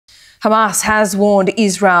Hamas has warned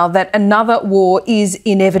Israel that another war is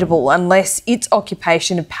inevitable unless its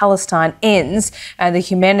occupation of Palestine ends and the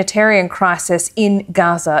humanitarian crisis in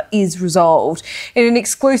Gaza is resolved. In an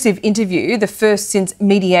exclusive interview, the first since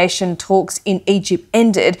mediation talks in Egypt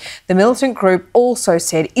ended, the militant group also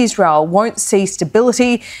said Israel won't see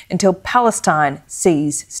stability until Palestine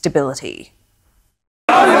sees stability.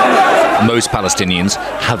 Most Palestinians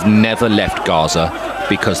have never left Gaza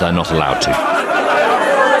because they're not allowed to.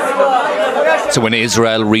 So when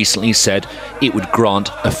Israel recently said it would grant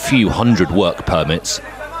a few hundred work permits,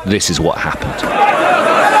 this is what happened.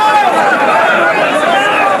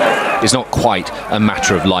 It's not quite a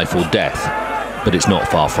matter of life or death, but it's not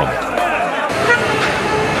far from it.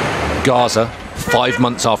 Gaza, 5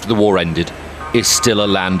 months after the war ended, is still a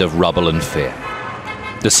land of rubble and fear.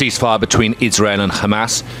 The ceasefire between Israel and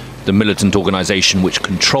Hamas, the militant organisation which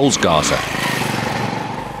controls Gaza,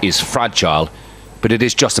 is fragile, but it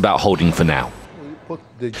is just about holding for now.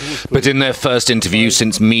 But in their first interview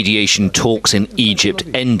since mediation talks in Egypt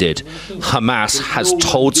ended, Hamas has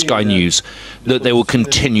told Sky News that they will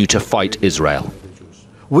continue to fight Israel.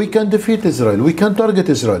 We can defeat Israel. We can target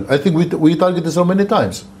Israel. I think we target Israel many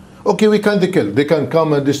times. Okay, we can kill. They can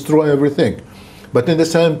come and destroy everything. But in the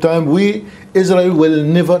same time, Israel will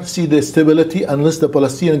never see the stability unless the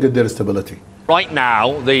Palestinians get their stability. Right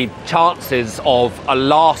now, the chances of a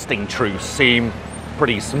lasting truce seem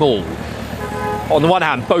pretty small. On the one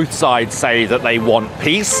hand, both sides say that they want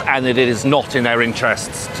peace and that it is not in their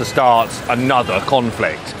interests to start another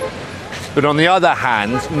conflict. But on the other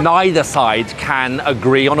hand, neither side can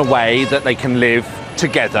agree on a way that they can live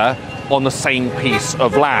together on the same piece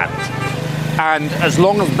of land. And as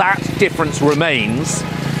long as that difference remains,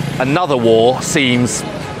 another war seems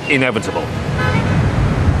inevitable.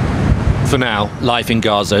 For now, life in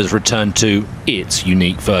Gaza has returned to its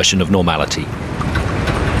unique version of normality.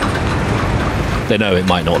 They know it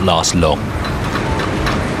might not last long.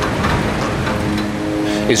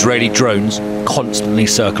 Israeli drones constantly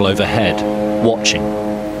circle overhead, watching,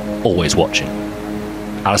 always watching.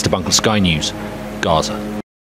 Alistair Bunkle, Sky News, Gaza.